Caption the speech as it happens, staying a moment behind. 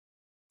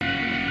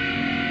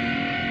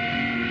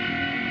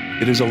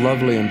It is a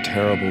lovely and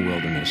terrible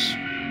wilderness,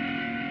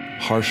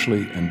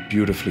 harshly and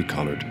beautifully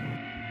colored,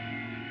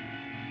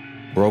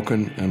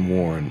 broken and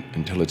worn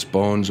until its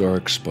bones are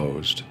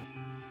exposed.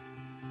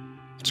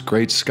 Its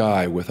great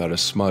sky without a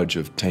smudge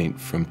of taint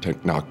from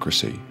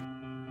technocracy.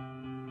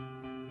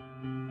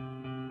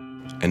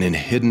 And in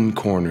hidden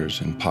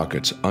corners and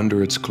pockets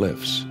under its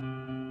cliffs,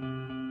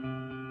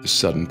 the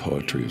sudden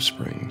poetry of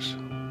springs.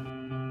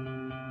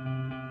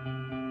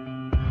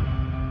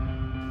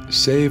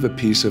 Save a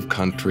piece of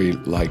country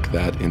like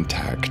that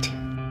intact,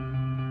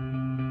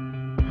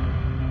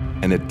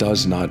 and it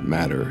does not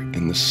matter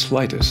in the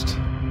slightest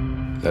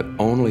that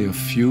only a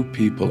few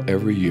people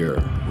every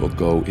year will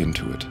go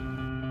into it.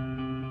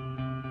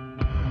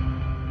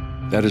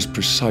 That is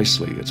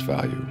precisely its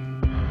value.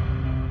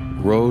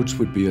 Roads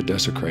would be a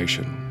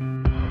desecration.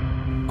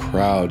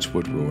 Crowds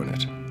would ruin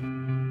it.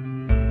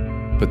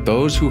 But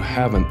those who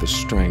haven't the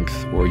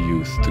strength or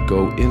youth to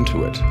go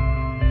into it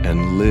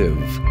and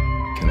live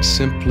can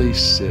simply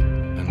sit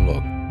and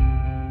look.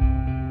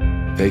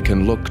 They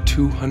can look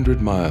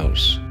 200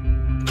 miles,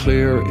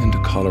 clear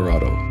into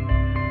Colorado,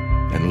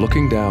 and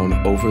looking down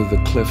over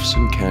the cliffs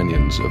and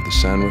canyons of the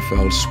San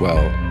Rafael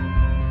swell,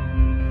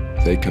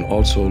 they can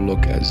also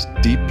look as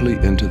deeply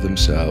into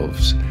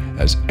themselves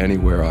as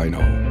anywhere I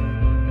know.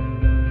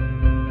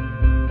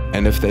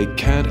 And if they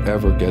can't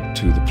ever get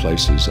to the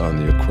places on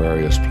the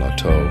Aquarius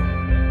Plateau,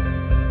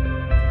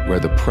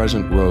 where the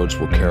present roads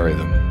will carry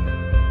them,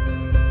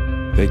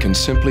 they can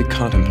simply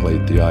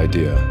contemplate the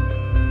idea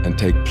and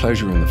take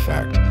pleasure in the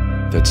fact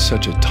that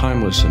such a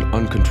timeless and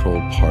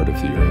uncontrolled part of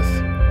the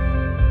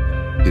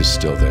earth is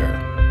still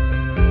there.